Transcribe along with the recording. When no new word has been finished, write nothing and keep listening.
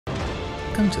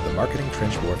Welcome to the Marketing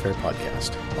Trench Warfare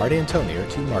Podcast. Marty and Tony are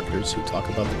two marketers who talk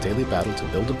about the daily battle to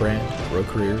build a brand, grow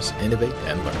careers, innovate,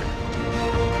 and learn.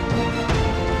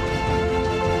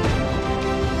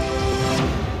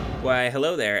 Why,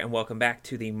 hello there, and welcome back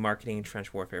to the Marketing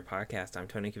Trench Warfare Podcast. I'm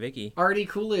Tony Kavicki. Artie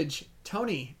Coolidge.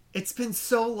 Tony, it's been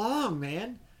so long,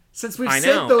 man, since we've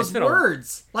said those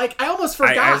words. I almost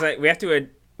forgot. I was like, we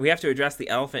have to address the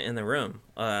elephant in the room,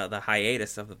 the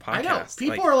hiatus of the podcast. I know.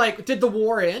 People are like, did the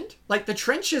war end? The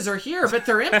trenches are here, but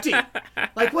they're empty.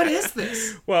 What is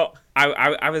this? Well,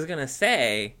 I was going to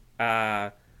say,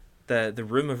 the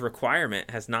room of requirement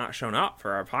has not shown up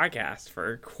for our podcast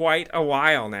for quite a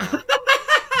while now.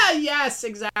 Yes,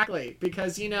 exactly.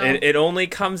 Because, it only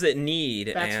comes at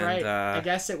need. That's right. I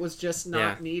guess it was just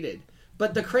not needed.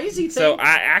 But the crazy thing... So,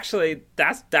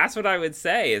 that's what I would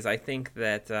say, is I think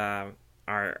that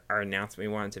our announcement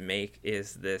we wanted to make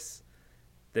is this...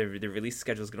 The release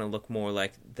schedule is going to look more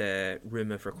like the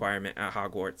room of requirement at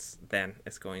Hogwarts than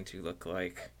it's going to look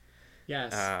like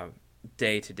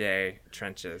day-to-day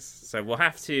trenches. So we'll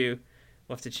have to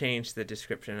change the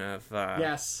description of...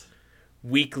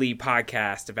 weekly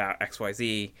podcast about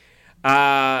XYZ.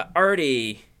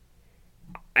 Artie,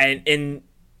 and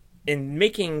in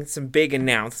making some big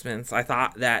announcements, I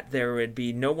thought that there would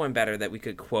be no one better that we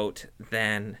could quote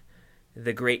than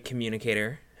the great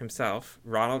communicator himself,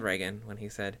 Ronald Reagan, when he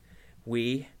said,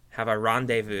 "We have a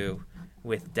rendezvous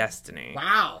with destiny."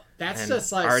 Wow, that's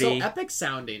just Artie, so epic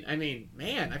sounding. I mean,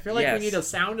 man, I feel like we need a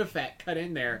sound effect cut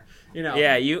in there.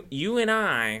 Yeah, you and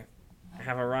I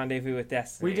have a rendezvous with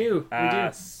destiny. We do.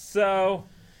 So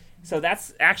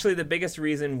that's actually the biggest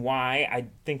reason why I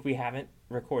think we haven't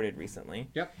recorded recently.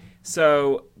 Yep.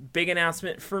 So, big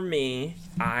announcement for me.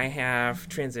 I have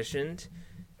transitioned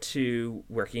to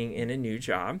working in a new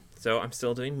job. So I'm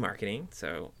still doing marketing,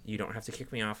 so you don't have to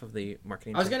kick me off of the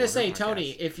marketing. I was going to say, podcast.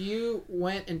 Tony, if you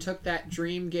went and took that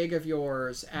dream gig of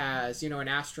yours as, an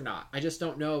astronaut, I just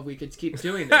don't know if we could keep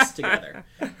doing this together.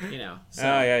 So.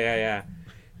 Oh, yeah.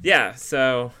 Yeah,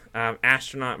 so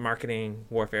astronaut marketing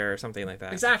warfare or something like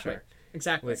that. Exactly. Sure.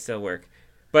 Exactly. Would still work.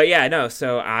 But yeah, no,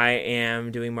 so I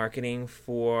am doing marketing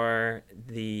for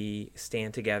the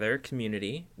Stand Together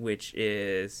community, which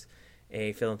is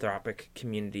a philanthropic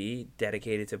community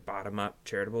dedicated to bottom-up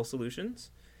charitable solutions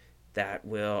that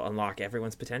will unlock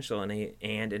everyone's potential and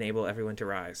enable everyone to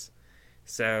rise.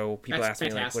 So people ask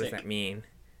me, what does that mean?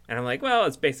 And I'm like, well,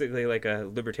 it's basically like a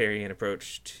libertarian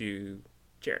approach to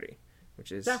charity,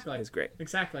 which is great.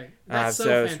 Exactly. That's so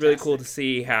fantastic. It's really cool to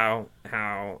see how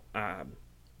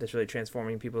that's really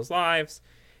transforming people's lives,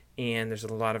 and there's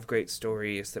a lot of great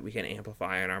stories that we can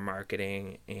amplify in our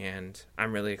marketing, and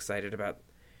I'm really excited about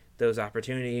those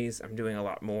opportunities. I'm doing a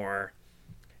lot more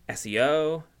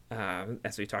SEO,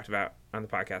 as we talked about on the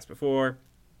podcast before,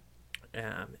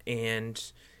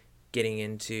 and getting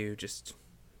into just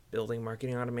building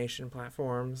marketing automation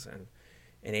platforms and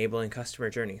enabling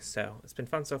customer journeys. So it's been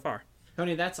fun so far.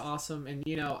 Tony, that's awesome. And,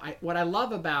 what I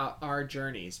love about our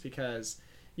journeys, because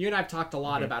you and I have talked a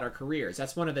lot about our careers.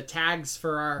 That's one of the tags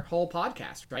for our whole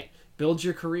podcast, right? Build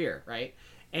your career, right?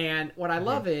 And what I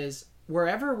love is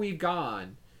wherever we've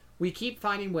gone, we keep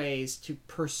finding ways to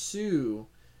pursue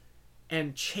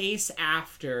and chase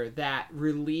after that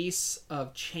release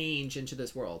of change into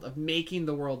this world, of making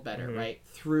the world better, right?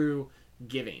 Through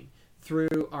giving,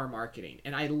 through our marketing.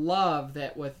 And I love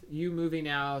that with you moving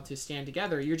now to Stand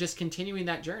Together, you're just continuing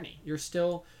that journey. You're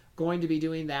still going to be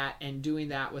doing that, and doing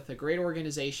that with a great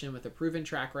organization with a proven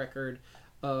track record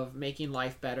of making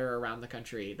life better around the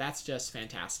country. That's just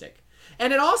fantastic.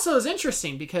 And it also is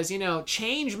interesting because,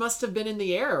 change must have been in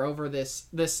the air over this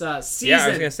season. Yeah, I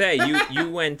was going to say, you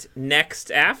went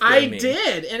next after me. I me.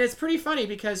 did. And it's pretty funny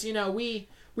because,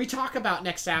 we talk about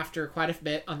Next After quite a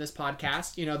bit on this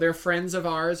podcast. They're friends of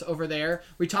ours over there.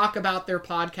 We talk about their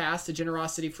podcast, The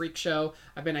Generosity Freak Show.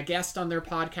 I've been a guest on their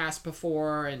podcast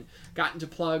before and gotten to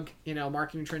plug,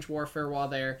 Marketing Trench Warfare while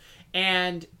there.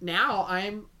 And now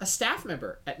I'm a staff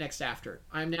member at Next After.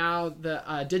 I'm now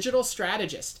the digital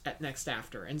strategist at Next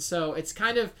After. And so it's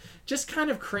kind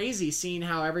of crazy seeing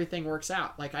how everything works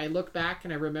out. I look back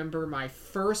and I remember my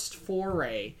first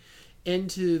foray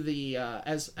into the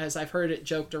as I've heard it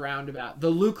joked around about, the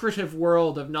lucrative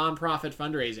world of nonprofit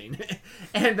fundraising.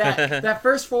 And that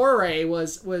first foray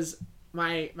was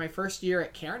my first year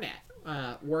at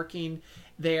CareNet, working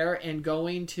there and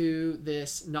going to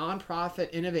this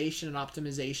nonprofit innovation and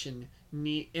optimization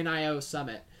NIO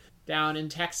summit down in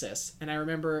Texas. And I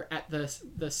remember at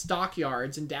the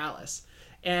stockyards in Dallas,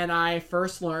 And I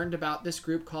first learned about this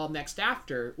group called Next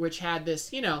After, which had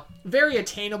this, very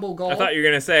attainable goal. I thought you were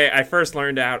going to say, I first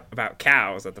learned out about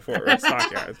cows at the Fort Worth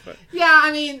Stockyards. But Yeah,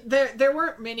 I mean, there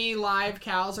weren't many live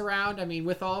cows around. I mean,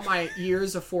 with all my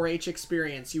years of 4-H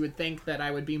experience, you would think that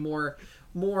I would be more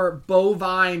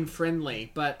bovine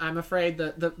friendly, but I'm afraid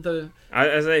the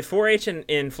as a 4-H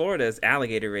in Florida is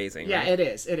alligator raising. Yeah, right? it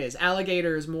is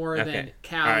alligators more than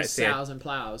cows, All right, sows, and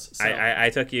plows. So. I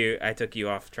took you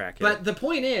off track here. But the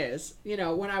point is,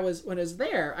 when I was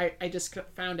there, I just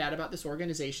found out about this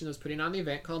organization that was putting on the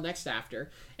event called Next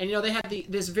After, and they had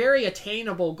this very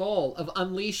attainable goal of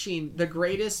unleashing the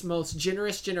greatest, most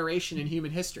generous generation in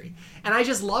human history, and I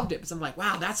just loved it because I'm like,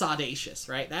 wow, that's audacious,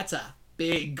 right? That's a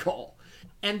big goal.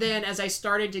 And then as I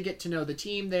started to get to know the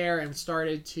team there and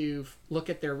started to look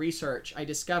at their research, I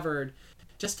discovered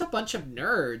just a bunch of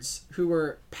nerds who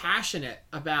were passionate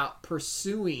about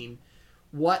pursuing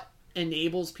what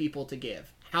enables people to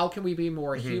give. How can we be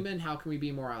more human? How can we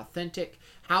be more authentic?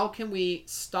 How can we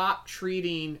stop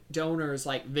treating donors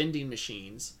like vending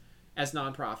machines as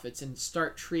nonprofits and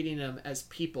start treating them as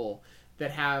people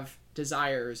that have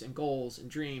desires and goals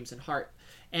and dreams and heart?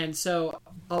 And so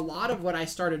a lot of what I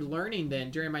started learning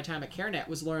then during my time at CareNet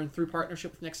was learned through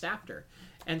partnership with Next After.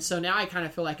 And so now I kind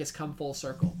of feel like it's come full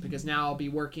circle because now I'll be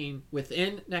working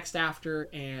within Next After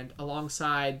and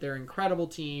alongside their incredible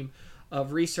team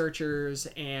of researchers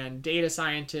and data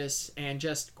scientists and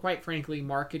just, quite frankly,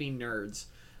 marketing nerds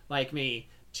like me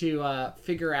to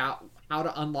figure out how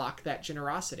to unlock that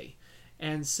generosity.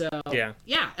 And so, yeah,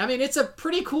 I mean, it's a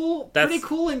pretty cool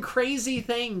and crazy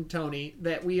thing, Tony,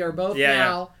 that we are both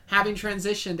now having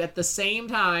transitioned at the same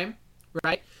time,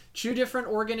 right? 2 different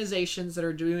organizations that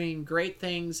are doing great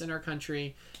things in our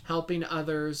country, helping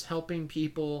others, helping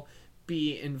people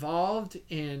be involved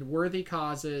in worthy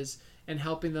causes and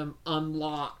helping them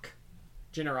unlock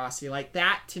generosity. Like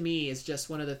that, to me, is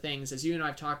just one of the things, as you and I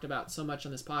have talked about so much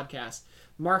on this podcast,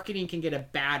 marketing can get a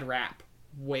bad rap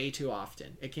way too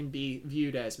often. It can be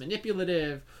viewed as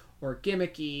manipulative or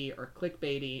gimmicky or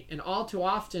clickbaity, and all too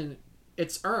often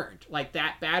it's earned. Like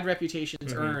that bad reputation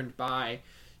is earned by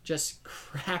just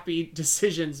crappy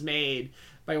decisions made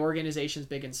by organizations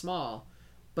big and small.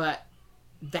 But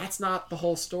that's not the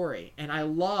whole story. And I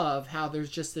love how there's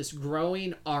just this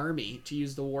growing army, to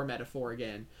use the war metaphor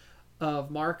again,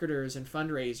 of marketers and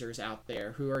fundraisers out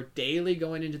there who are daily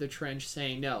going into the trench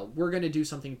saying, no, we're going to do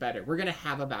something better. We're going to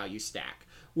have a value stack.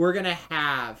 We're going to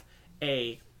have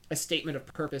a statement of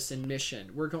purpose and mission.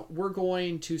 We're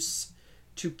going to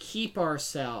keep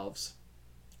ourselves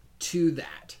to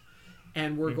that.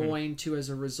 And we're going to, as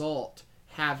a result,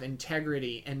 have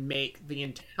integrity and make the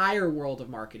entire world of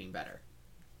marketing better.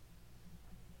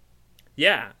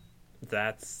 Yeah,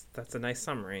 that's a nice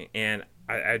summary. And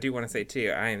I do want to say,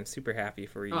 too, I am super happy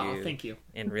for you. Oh, thank you.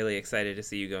 And really excited to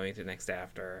see you going to Next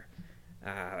After.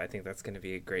 I think that's going to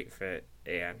be a great fit.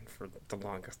 And for the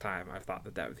longest time, I've thought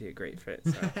that would be a great fit.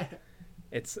 So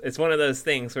it's one of those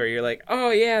things where you're like,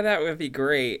 oh, yeah, that would be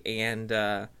great. And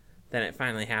then it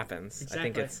finally happens. Exactly.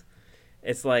 I think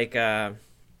it's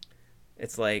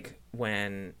like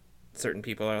when certain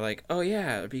people are like, oh,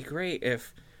 yeah, it'd be great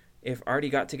if Artie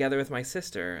got together with my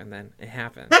sister, and then it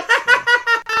happened.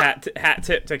 Hat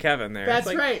tip to Kevin there. That's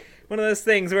like right. One of those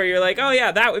things where you're like, oh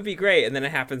yeah, that would be great, and then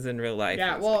it happens in real life.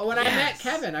 Yeah, well, when I met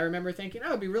Kevin, I remember thinking, oh,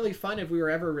 it'd be really fun if we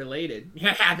were ever related.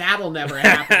 Yeah, that'll never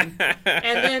happen.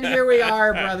 And then here we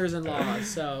are, brothers-in-law.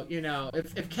 So,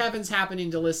 if Kevin's happening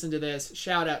to listen to this,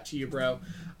 shout out to you, bro.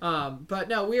 But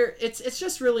no, it's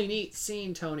just really neat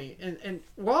seeing Tony. And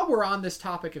while we're on this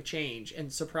topic of change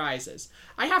and surprises,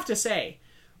 I have to say,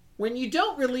 when you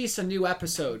don't release a new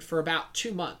episode for about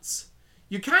 2 months,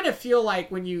 you kind of feel like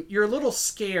when you're a little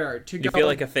scared to go. You feel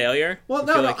like a failure? Well,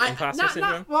 no, imposter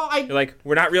syndrome? You're like,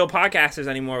 we're not real podcasters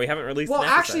anymore. We haven't released an episode.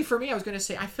 Well, actually, for me, I was going to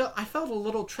say, I felt a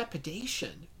little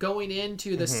trepidation going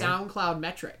into the SoundCloud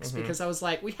metrics because I was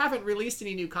like, we haven't released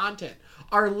any new content.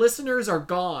 Our listeners are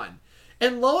gone.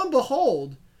 And lo and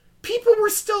behold, people were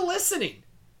still listening.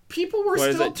 People were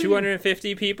still... What is it,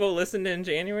 250 people listened in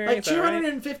January? Like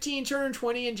 215,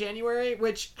 220 in January,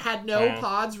 which had no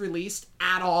pods released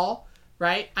at all.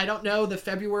 Right? I don't know the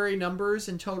February numbers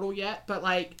in total yet, but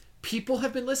people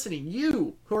have been listening.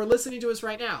 You who are listening to us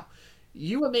right now,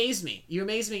 you amaze me. You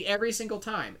amaze me every single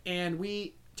time. And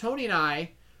Tony and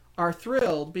I are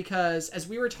thrilled because as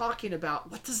we were talking about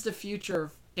what does the future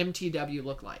of MTW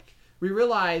look like, we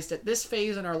realized at this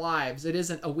phase in our lives, it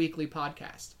isn't a weekly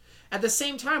podcast. At the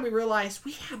same time, we realized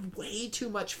we have way too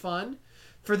much fun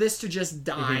for this to just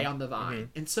die on the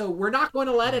vine. And so we're not going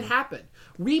to let it happen.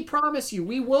 We promise you,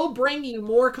 we will bring you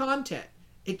more content.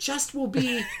 It just will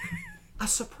be a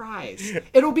surprise.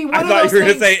 It'll be one I of thought those you were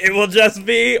going things. to say it will just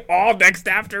be all next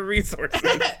after resources.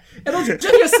 It'll just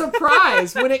be a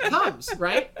surprise when it comes,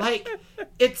 right? Like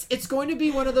it's going to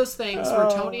be one of those things where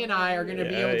Tony and I are going to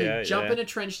be able to jump in a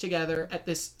trench together at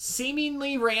this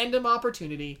seemingly random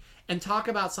opportunity and talk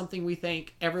about something we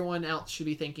think everyone else should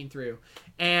be thinking through.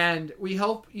 And we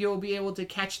hope you'll be able to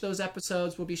catch those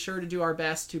episodes. We'll be sure to do our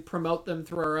best to promote them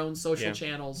through our own social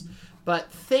channels.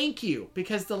 But thank you,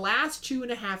 because the last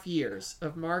 2.5 years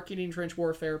of Marketing Trench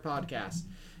Warfare podcast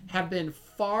have been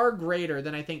far greater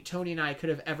than I think Tony and I could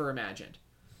have ever imagined.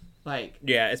 Like,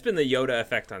 yeah, it's been the Yoda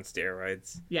effect on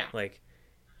steroids. Yeah. Like,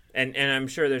 and I'm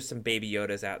sure there's some baby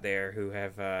Yodas out there who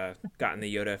have gotten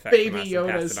the Yoda effect baby from us Yodas.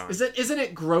 and passed it on. Isn't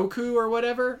it Groku or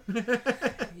whatever?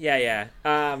 Yeah.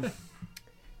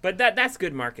 But that's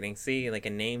good marketing. See, like a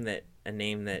name that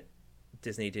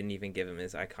Disney didn't even give him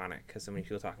is iconic because so many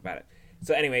people talk about it.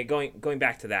 So anyway, going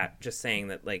back to that, just saying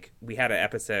that like we had an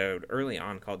episode early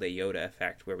on called the Yoda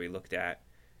effect where we looked at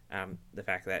the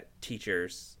fact that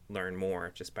teachers learn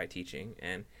more just by teaching,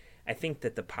 and I think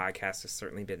that the podcast has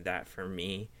certainly been that for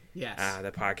me. Yes.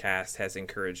 The podcast has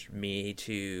encouraged me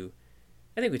to.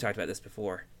 I think we talked about this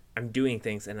before. I'm doing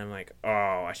things and I'm like,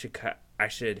 oh, I should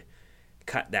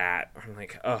cut that. I'm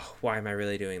like, oh, why am I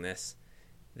really doing this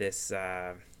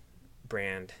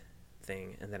brand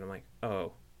thing? And then I'm like,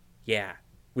 oh, yeah,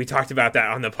 we talked about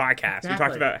that on the podcast. Exactly. We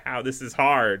talked about how this is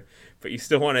hard, but you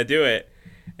still want to do it.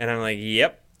 And I'm like,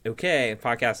 yep, okay,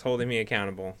 podcast holding me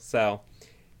accountable. So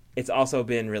it's also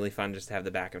been really fun just to have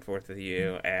the back and forth with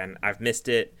you. And I've missed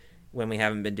it when we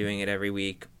haven't been doing it every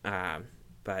week.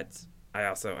 But I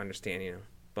also understand,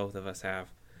 both of us have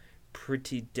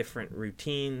pretty different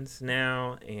routines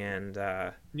now, and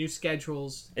new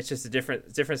schedules. It's just a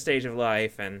different stage of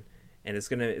life, and it's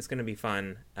gonna be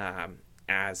fun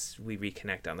as we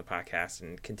reconnect on the podcast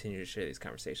and continue to share these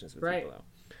conversations with people.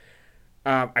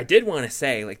 I did want to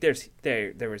say, like,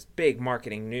 there was big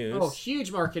marketing news. Oh,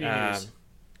 huge marketing news.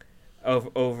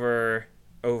 Over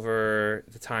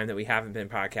the time that we haven't been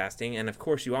podcasting, and of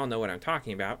course you all know what I'm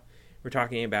talking about. We're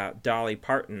talking about Dolly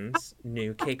Parton's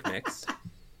new cake mix.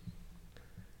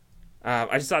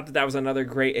 I just thought that was another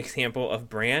great example of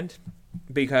brand,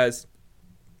 because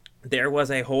there was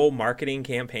a whole marketing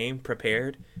campaign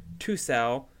prepared to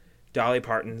sell Dolly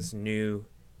Parton's new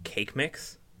cake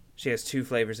mix. She has 2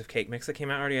 flavors of cake mix that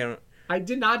came out already. I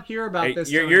did not hear about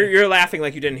this. You're laughing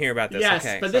like you didn't hear about this. Yes,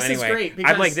 okay. but So this anyway, is great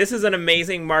because I'm like, this is an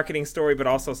amazing marketing story, but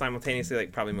also simultaneously,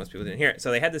 like, probably most people didn't hear it. So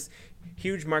they had this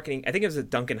huge marketing. I think it was at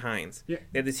Duncan Hines. Yeah.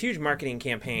 They had this huge marketing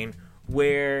campaign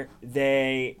where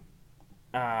they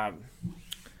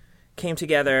came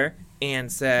together and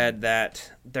said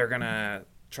that they're gonna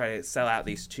try to sell out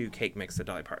these 2 cake mix that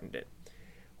Dolly Parton did.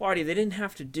 Well, Artie, they didn't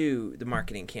have to do the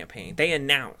marketing campaign. They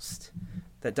announced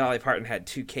that Dolly Parton had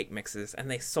 2 cake mixes,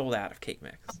 and they sold out of cake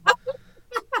mix.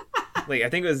 Like, I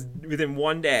think it was within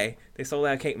one day, they sold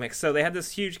out of cake mix. So they had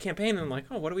this huge campaign, and I'm like,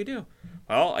 oh, what do we do?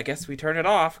 Well, I guess we turn it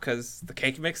off, because the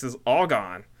cake mix is all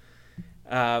gone.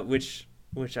 Which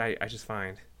I just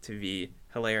find to be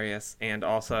hilarious, and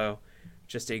also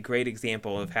just a great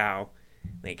example of how,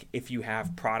 like, if you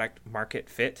have product market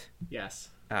fit, yes,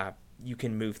 you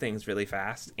can move things really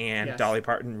fast. And yes. Dolly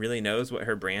Parton really knows what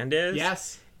her brand is.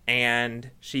 Yes.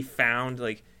 And she found,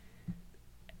 like,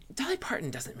 Dolly Parton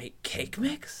doesn't make cake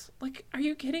mix. Like, are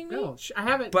you kidding me? No, I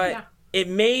haven't. But yeah. it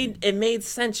made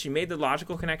sense. She made the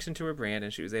logical connection to her brand,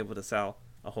 and she was able to sell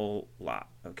a whole lot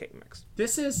of cake mix.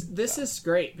 This is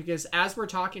great, because as we're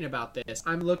talking about this,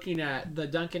 I'm looking at the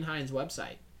Duncan Hines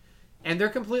website, and they're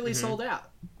completely sold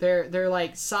out. They're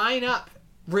like, sign up,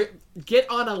 get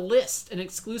on a list, an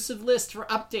exclusive list for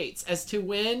updates as to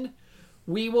when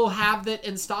we will have that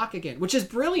in stock again, which is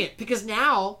brilliant, because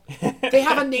now they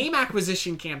have a name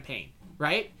acquisition campaign,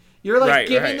 right? You're like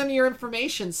giving them your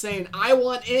information, saying, I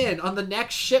want in on the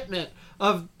next shipment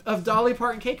of Dolly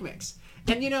Parton cake mix.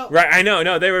 And right, I know,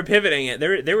 no, they were pivoting it.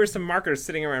 There were some marketers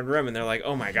sitting around the room, and they're like,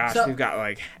 oh my gosh, we've got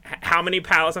like how many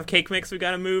pallets of cake mix we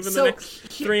got to move in the next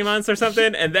 3 months or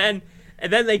something. And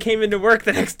then they came into work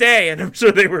the next day, and I'm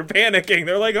sure they were panicking.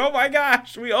 They're like, oh my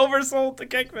gosh, we oversold the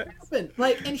cake mix.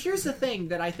 Like, and here's the thing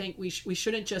that I think we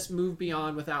shouldn't just move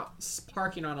beyond without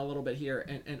parking on a little bit here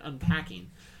and unpacking.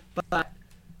 But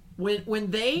when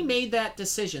they made that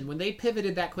decision, when they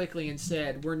pivoted that quickly and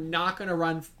said, we're not going to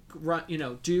run,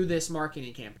 do this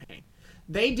marketing campaign,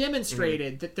 they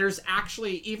demonstrated that there's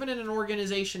actually, even in an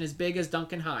organization as big as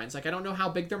Duncan Hines, like, I don't know how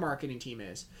big their marketing team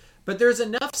is, but there's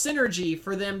enough synergy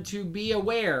for them to be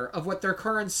aware of what their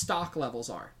current stock levels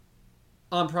are.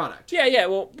 on product. Yeah.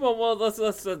 Well.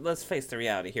 Let's face the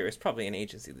reality here. It's probably an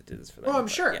agency that did this for them. Oh, I'm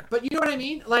sure. Yeah. But you know what I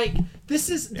mean? Like, this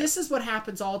is what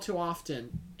happens all too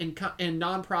often in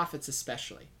nonprofits,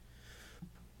 especially.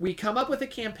 We come up with a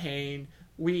campaign,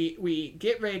 we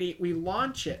get ready, we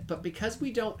launch it, but because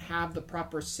we don't have the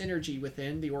proper synergy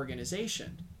within the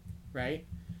organization, right?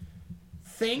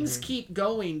 Things keep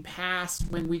going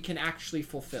past when we can actually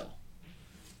fulfill.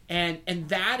 And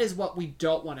that is what we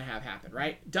don't want to have happen,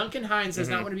 right? Duncan Hines does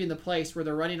not want to be in the place where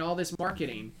they're running all this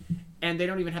marketing and they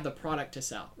don't even have the product to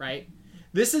sell, right?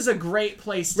 This is a great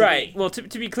place to Right. be. Well,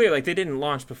 to be clear, like, they didn't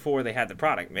launch before they had the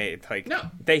product made. Like,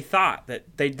 No. They thought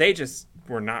that they just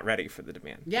were not ready for the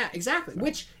demand. Yeah, exactly.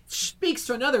 Which speaks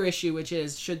to another issue, which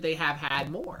is, should they have had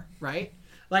more, right?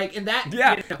 Like, in that...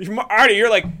 Yeah, Artie, you're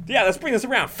like, yeah, let's bring this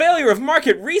around. Failure of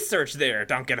market research there,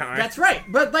 Duncan Hines. That's right.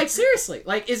 But, like, seriously,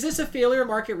 like, is this a failure of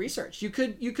market research? You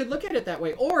could look at it that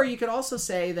way. Or you could also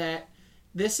say that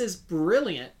this is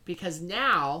brilliant because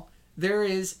now there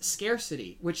is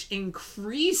scarcity, which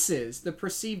increases the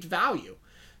perceived value.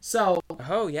 So...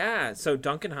 Oh, yeah. So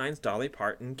Duncan Hines, Dolly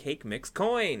Parton, cake mix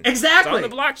coin. Exactly. It's on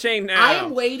the blockchain now. I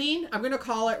am waiting. I'm going to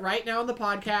call it right now on the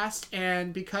podcast.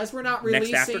 And because we're not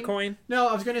releasing... Next after coin? No,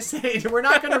 I was going to say we're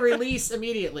not going to release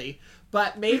immediately.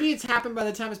 But maybe it's happened by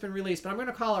the time it's been released. But I'm going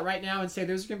to call it right now and say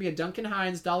there's going to be a Duncan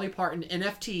Hines, Dolly Parton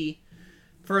NFT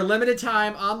for a limited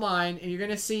time online. And you're going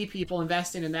to see people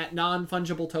investing in that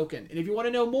non-fungible token. And if you want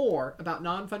to know more about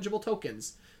non-fungible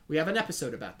tokens, we have an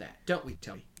episode about that. Don't we,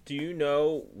 Tony? Do you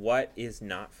know what is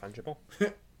not fungible?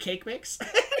 Cake mix?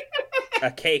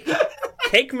 A cake.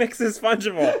 Cake mix is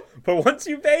fungible, but once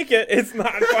you bake it, it's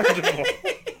not fungible.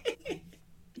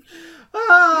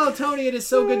 Oh, Tony, it is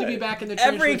so good to be back in the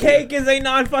trench. Every with cake you. is a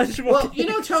non-fungible Well, cake. you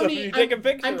know, So Tony, you take a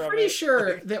picture I'm of pretty it.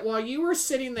 sure that while you were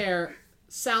sitting there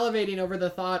salivating over the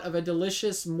thought of a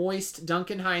delicious, moist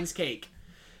Duncan Hines cake,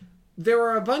 there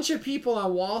were a bunch of people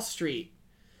on Wall Street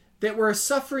that were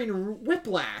suffering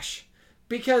whiplash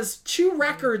because 2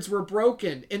 records were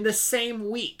broken in the same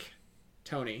week,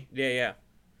 Tony. Yeah.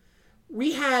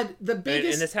 We had the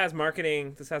biggest... And this has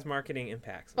marketing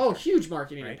impacts. Oh, huge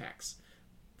marketing impacts.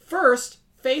 First,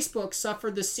 Facebook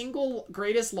suffered the single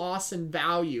greatest loss in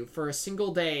value for a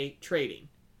single day trading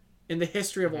in the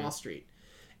history of Wall Street.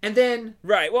 And then...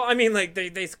 Right. Well, I mean, like,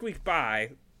 they squeaked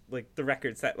by, like, the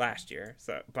record set last year.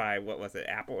 So, by, what was it,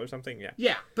 Apple or something? Yeah.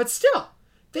 Yeah, but still,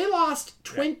 they lost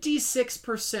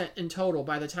 26% in total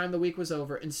by the time the week was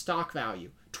over in stock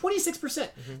value. 26%.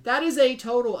 That is a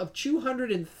total of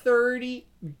 $230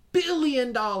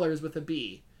 billion with a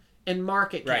B in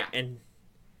market cap. Right,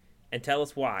 and tell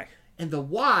us why. And the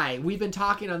why, we've been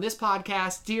talking on this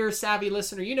podcast. Dear savvy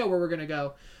listener, you know where we're going to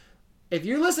go. If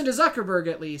you listen to Zuckerberg,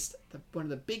 at least, one of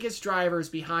the biggest drivers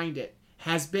behind it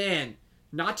has been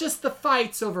not just the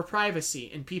fights over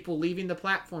privacy and people leaving the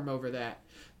platform over that,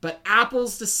 but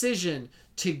Apple's decision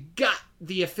to gut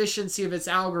the efficiency of its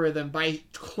algorithm by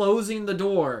closing the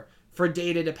door for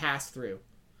data to pass through.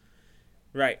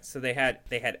 Right. So they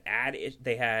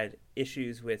had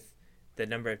issues with the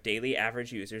number of daily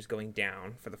average users going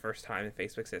down for the first time in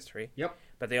Facebook's history. Yep.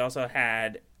 But they also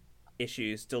had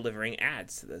issues delivering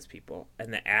ads to those people,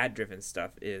 and the ad-driven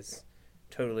stuff is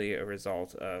totally a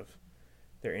result of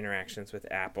their interactions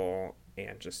with Apple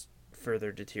and just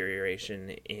further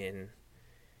deterioration in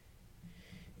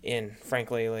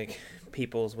frankly, like,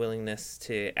 people's willingness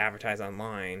to advertise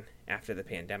online after the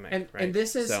pandemic. And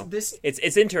this is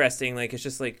it's interesting. Like, it's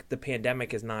just like the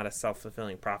pandemic is not a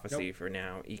self-fulfilling prophecy. Nope. For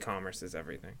now. E-commerce is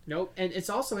everything. Nope. And it's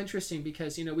also interesting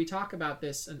because, you know, we talk about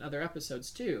this in other episodes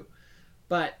too.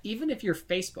 But even if you're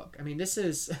Facebook, I mean, this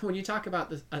is when you talk about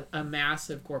this, a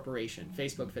massive corporation,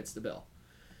 Facebook fits the bill.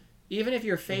 Even if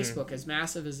you're Facebook, as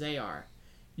massive as they are,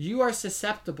 you are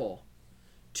susceptible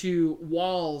to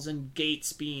walls and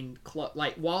gates being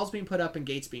walls being put up and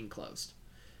gates being closed.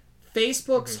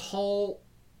 Facebook's whole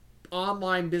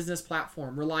online business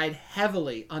platform relied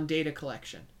heavily on data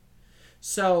collection.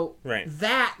 So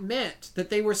that meant that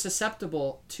they were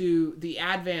susceptible to the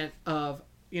advent of,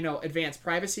 you know, advanced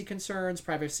privacy concerns,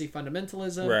 privacy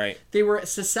fundamentalism. Right. They were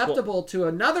susceptible to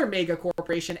another mega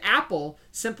corporation, Apple,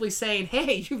 simply saying,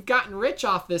 hey, you've gotten rich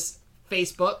off this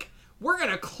Facebook. We're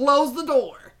going to close the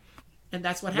door. And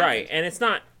that's what happened. Right. And it's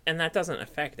not, and that doesn't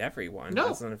affect everyone. No. It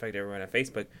doesn't affect everyone on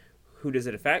Facebook. Who does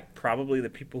it affect? Probably the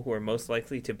people who are most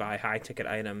likely to buy high-ticket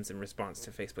items in response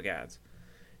to Facebook ads.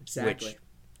 Exactly. Which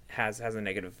has a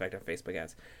negative effect on Facebook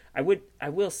ads. I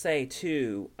will say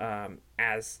too,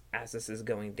 as this is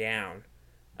going down,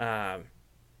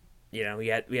 you know, we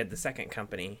had the second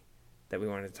company that we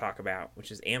wanted to talk about,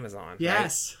 which is Amazon.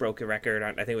 Yes. Right? Broke a record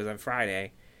on, I think it was on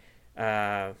Friday,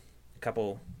 a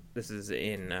couple this is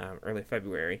in early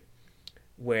February,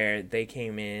 where they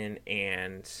came in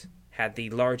and had the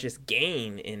largest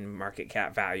gain in market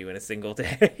cap value in a single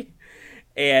day.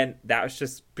 And that was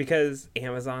just because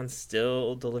Amazon's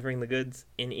still delivering the goods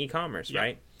in e-commerce,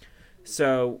 right?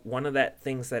 So one of the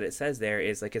things that it says there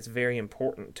is like it's very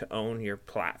important to own your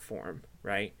platform,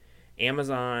 right?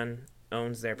 Amazon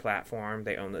owns their platform.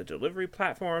 They own the delivery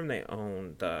platform. They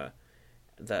own the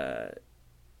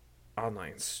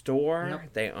online store.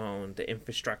 They own the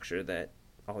infrastructure that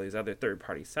all these other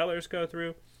third-party sellers go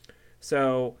through.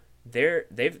 So their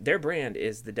brand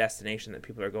is the destination that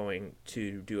people are going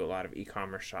to do a lot of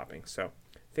e-commerce shopping. So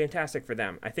fantastic for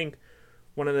them. I think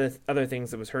one of the other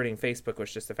things that was hurting Facebook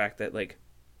was just the fact that like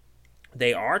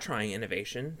they are trying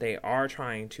innovation. They are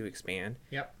trying to expand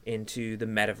into the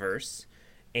metaverse,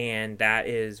 and that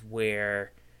is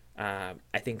where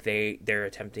I think they're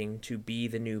attempting to be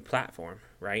the new platform,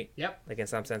 right? Like in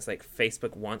some sense, like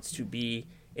Facebook wants to be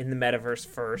in the metaverse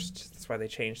first. That's why they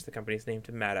changed the company's name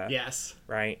to Meta.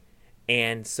 Right.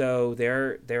 And so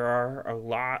there are a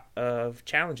lot of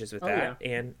challenges with that.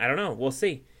 And I don't know. We'll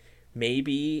see.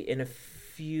 Maybe in a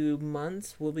few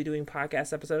months we'll be doing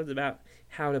podcast episodes about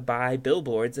how to buy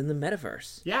billboards in the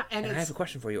metaverse. And I have a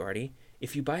question for you, Artie.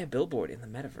 If you buy a billboard in the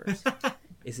metaverse,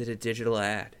 is it a digital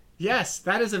ad? Yes,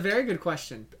 that is a very good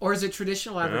question. Or is it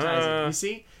traditional advertising? You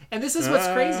see? And this is what's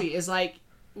crazy is like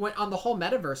on the whole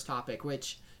metaverse topic,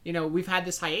 which, you know, we've had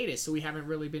this hiatus, so we haven't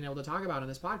really been able to talk about on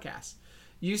this podcast.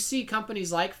 You see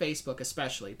companies like Facebook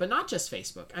especially, but not just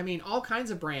Facebook. I mean, all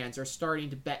kinds of brands are starting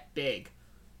to bet big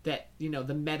that, you know,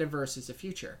 the metaverse is the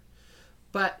future.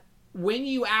 But when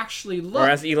you actually look... Or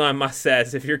as Elon Musk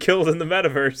says, if you're killed in the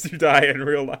metaverse, you die in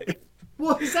real life.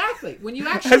 Well, exactly. When you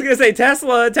actually... I was going to say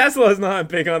Tesla is not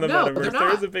big on the no, metaverse.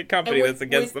 There is a big company that's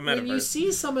against the metaverse. When you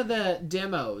see some of the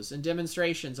demos and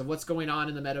demonstrations of what's going on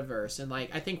in the metaverse, and like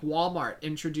I think Walmart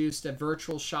introduced a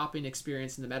virtual shopping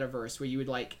experience in the metaverse where you would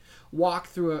like walk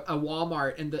through a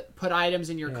Walmart and put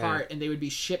items in your cart and they would be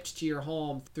shipped to your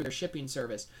home through their shipping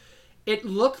service. It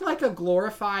looked like a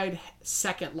glorified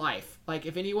Second Life. Like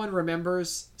if anyone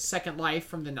remembers Second Life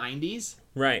from the 90s.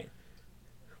 Right.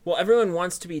 Well, everyone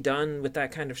wants to be done with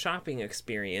that kind of shopping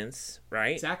experience,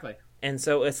 right? Exactly. And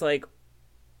so it's like,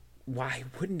 why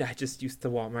wouldn't I just use the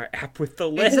Walmart app with the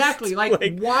list? Exactly.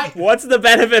 Like why? What's the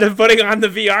benefit of putting on the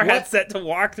VR headset to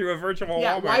walk through a virtual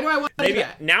Walmart? Why do I want to do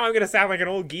that? Now I'm going to sound like an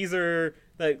old geezer.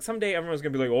 Like someday everyone's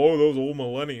going to be like, oh, those old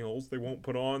millennials, they won't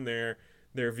put on their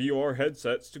VR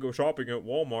headsets to go shopping at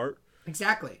Walmart.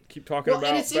 Exactly. Keep talking about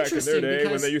back in their day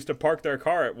when they used to park their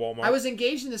car at Walmart. I was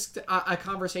engaged in this a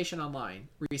conversation online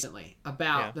recently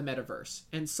about the metaverse,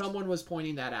 and someone was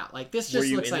pointing that out. Like this just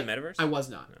looks like the metaverse? I was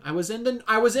not. No.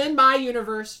 I was in my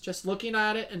universe, just looking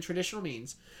at it in traditional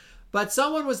means. But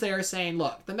someone was there saying,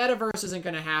 "Look, the metaverse isn't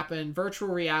going to happen. Virtual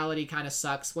reality kind of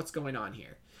sucks. What's going on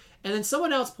here?" And then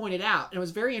someone else pointed out, and it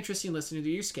was very interesting listening to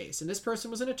the use case. And this person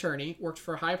was an attorney, worked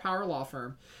for a high-power law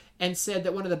firm, and said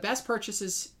that one of the best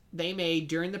purchases they made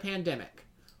during the pandemic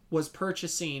was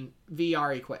purchasing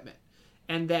VR equipment,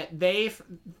 and that they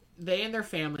and their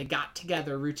family got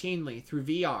together routinely through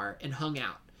VR and hung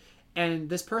out. And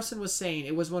this person was saying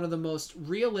it was one of the most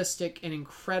realistic and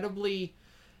incredibly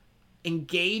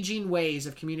engaging ways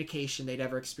of communication they'd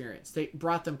ever experienced. They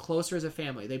brought them closer as a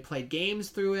family. They played games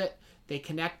through it. They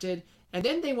connected. And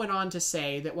then they went on to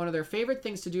say that one of their favorite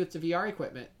things to do with the VR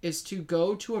equipment is to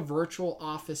go to a virtual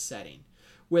office setting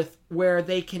where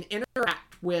they can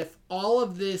interact with all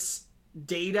of this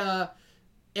data,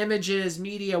 images,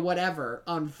 media, whatever,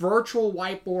 on virtual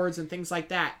whiteboards and things like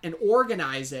that, and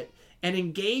organize it and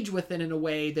engage with it in a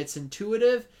way that's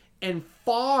intuitive and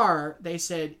far, they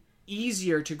said,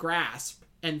 easier to grasp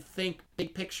and think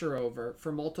big picture over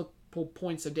for multiple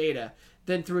points of data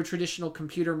than through a traditional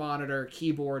computer monitor,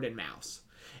 keyboard, and mouse.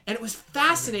 And it was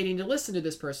fascinating to listen to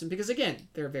this person because, again,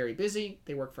 they're very busy.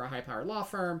 They work for a high-powered law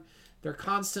firm. They're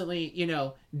constantly,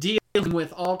 dealing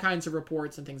with all kinds of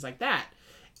reports and things like that.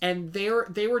 And they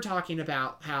were talking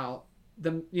about how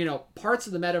the, parts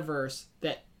of the metaverse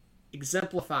that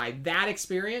exemplify that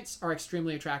experience are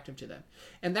extremely attractive to them.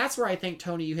 And that's where I think,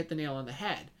 Tony, you hit the nail on the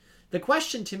head. The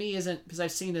question to me isn't, because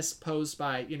I've seen this posed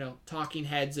by, talking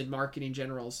heads and marketing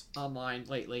generals online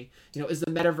lately, is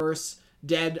the metaverse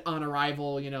dead on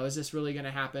arrival? Is this really going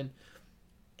to happen?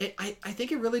 I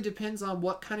think it really depends on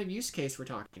what kind of use case we're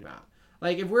talking about.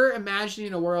 Like if we're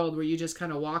imagining a world where you just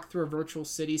kind of walk through a virtual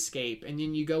cityscape and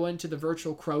then you go into the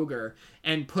virtual Kroger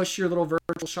and push your little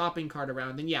virtual shopping cart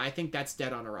around, then yeah, I think that's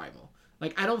dead on arrival.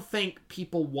 Like I don't think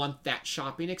people want that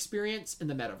shopping experience in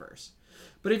the metaverse.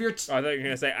 But if you're I thought you were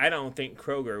gonna say I don't think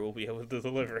Kroger will be able to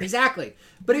deliver. exactly,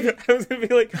 but if I was gonna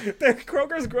be like,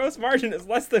 Kroger's gross margin is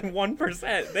less than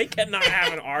 1%. They cannot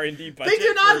have an R&D budget. they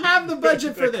do not have the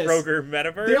budget for this. Kroger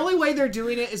metaverse. The only way they're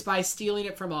doing it is by stealing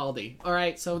it from Aldi. All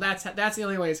right, so that's the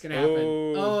only way it's gonna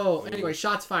happen. Anyway,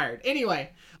 shots fired. Anyway,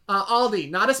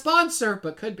 Aldi, not a sponsor,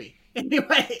 but could be.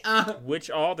 Anyway, which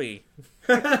Aldi?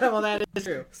 well, that is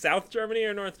true. South Germany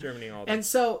or North Germany Aldi? And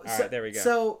so, all right, there we go.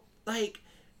 So, like,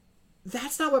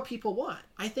 that's not what people want.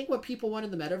 I think what people want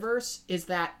in the metaverse is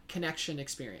that connection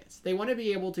experience. They want to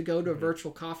be able to go to a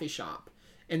virtual coffee shop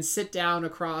and sit down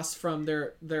across from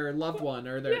their loved one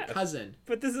or their cousin.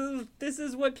 But this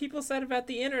is what people said about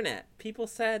the internet. People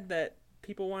said that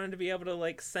people wanted to be able to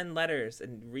like send letters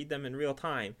and read them in real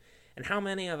time. And how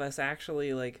many of us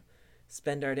actually like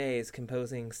spend our days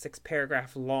composing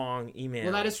 6-paragraph long emails?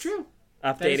 Well, that is true.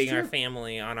 Updating our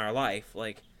family on our life.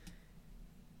 Like,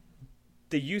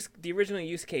 the original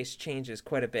use case changes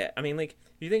quite a bit. I mean, like,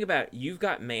 if you think about You've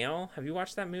Got Mail, have you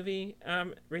watched that movie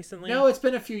recently? No, it's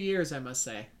been a few years, I must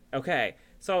say. Okay,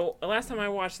 so the last time I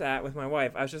watched that with my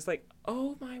wife, I was just like,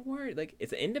 oh my word, like,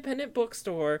 it's an independent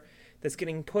bookstore that's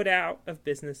getting put out of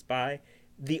business by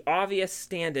the obvious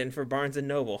stand-in for Barnes &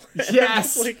 Noble.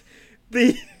 Yes! Like,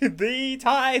 the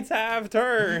tides have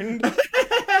turned.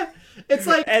 It's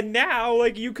like, and now,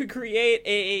 like, you could create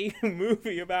a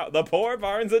movie about the poor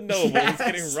Barnes and Noble that's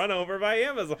getting run over by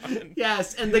Amazon.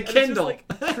 Yes, and the Kindle.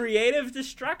 Just, like, creative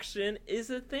destruction is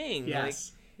a thing.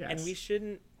 Yes, like, and we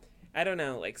shouldn't. I don't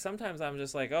know. Like, sometimes I'm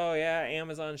just like, oh yeah,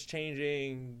 Amazon's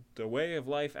changing the way of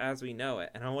life as we know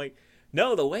it, and I'm like,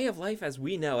 no, the way of life as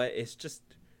we know it is just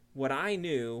what I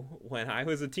knew when I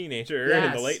was a teenager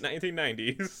in the late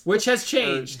 1990s. Which has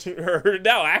changed.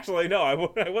 No, actually, no,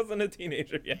 I wasn't a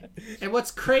teenager yet. And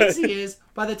what's crazy is,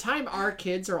 by the time our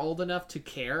kids are old enough to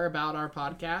care about our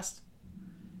podcast,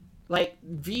 like,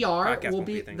 VR will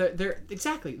be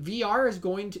exactly. VR is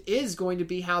going to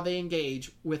be how they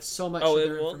engage with so much of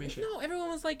their information. No, everyone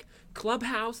was like,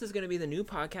 Clubhouse is going to be the new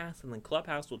podcast, and then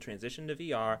Clubhouse will transition to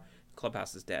VR.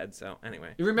 Clubhouse is dead, so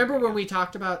anyway. You remember when we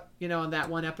talked about, on that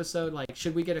one episode, like,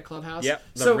 should we get a Clubhouse? Yep,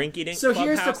 the rinky-dink So Clubhouse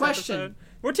here's the question. Episode.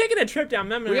 We're taking a trip down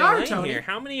memory lane here.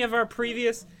 How many of our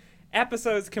previous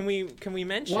episodes can we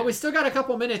mention? Well, we still got a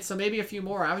couple minutes, so maybe a few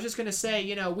more. I was just going to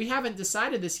say, we haven't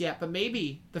decided this yet, but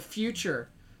maybe the future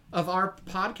of our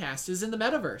podcast is in the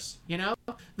metaverse,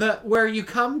 where you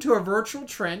come to a virtual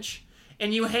trench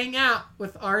and you hang out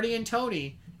with Artie and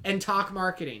Tony and talk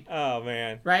marketing. Oh,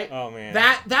 man. Right? Oh, man.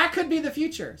 That could be the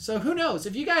future. So who knows?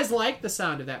 If you guys like the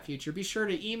sound of that future, be sure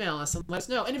to email us and let us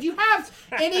know. And if you have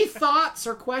any thoughts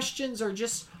or questions or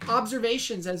just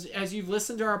observations as you've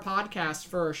listened to our podcast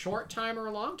for a short time or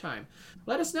a long time,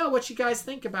 let us know what you guys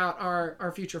think about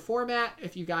our future format.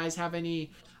 If you guys have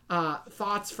any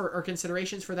thoughts or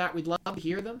considerations for that, we'd love to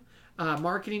hear them.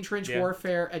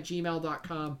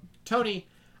 marketingtrenchwarfare@gmail.com. Tony,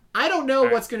 I don't know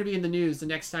what's going to be in the news the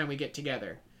next time we get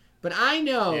together. But I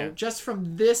know, just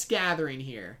from this gathering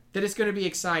here, that it's going to be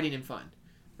exciting and fun,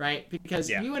 right? Because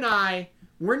you and I,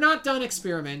 we're not done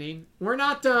experimenting. We're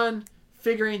not done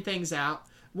figuring things out.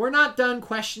 We're not done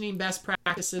questioning best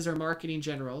practices or marketing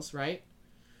generals, right?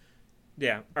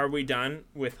 Yeah. Are we done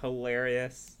with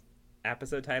hilarious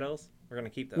episode titles? We're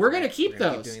going to keep those. We're going to keep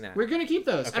those. We're going to keep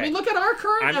those. Okay. I mean, look at our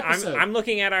current episode. I'm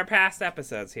looking at our past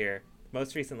episodes here.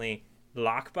 Most recently,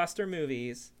 Blockbuster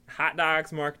movies, hot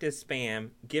dogs marked as spam,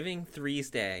 Giving Threes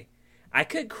Day. I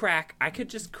could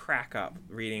just crack up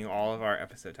reading all of our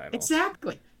episode titles.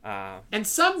 Exactly. And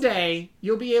someday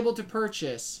you'll be able to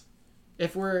purchase,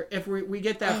 if we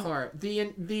get that far,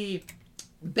 the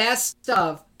best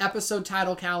of episode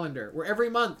title calendar, where every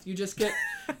month you just get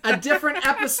a different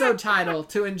episode title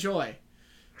to enjoy.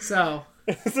 So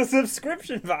it's a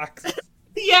subscription box.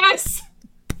 Yes.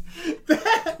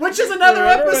 Which is another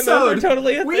episode.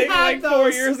 Totally a thing, like 4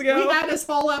 years ago. We had this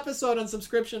whole episode on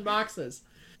subscription boxes.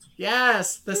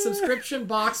 Yes, the subscription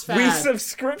box fad. We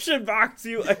subscription box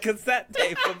you a cassette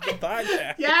tape of the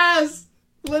podcast. Yes,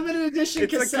 limited edition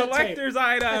cassette tape. It's a collector's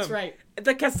item. That's right.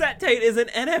 The cassette tape is an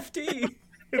NFT.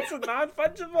 It's a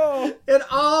non-fungible. It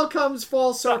all comes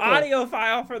full circle. The audio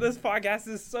file for this podcast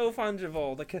is so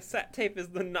fungible. The cassette tape is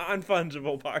the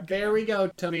non-fungible podcast. There we go,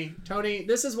 Tony. Tony,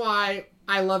 this is why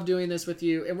I love doing this with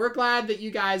you. And we're glad that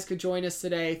you guys could join us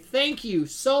today. Thank you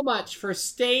so much for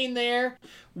staying there,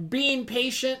 being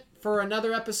patient for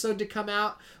another episode to come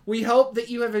out. We hope that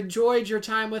you have enjoyed your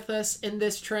time with us in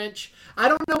this trench. I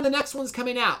don't know when the next one's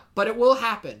coming out, but it will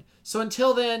happen. So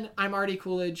until then, I'm Artie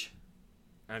Coolidge.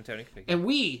 I'm Tony Kafigin. And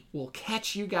we will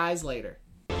catch you guys later.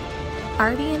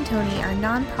 Artie and Tony are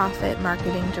nonprofit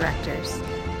marketing directors.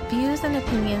 Views and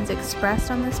opinions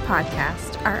expressed on this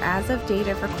podcast are as of date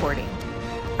of recording,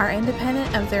 are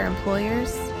independent of their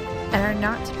employers, and are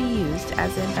not to be used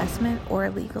as investment or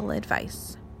legal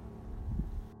advice.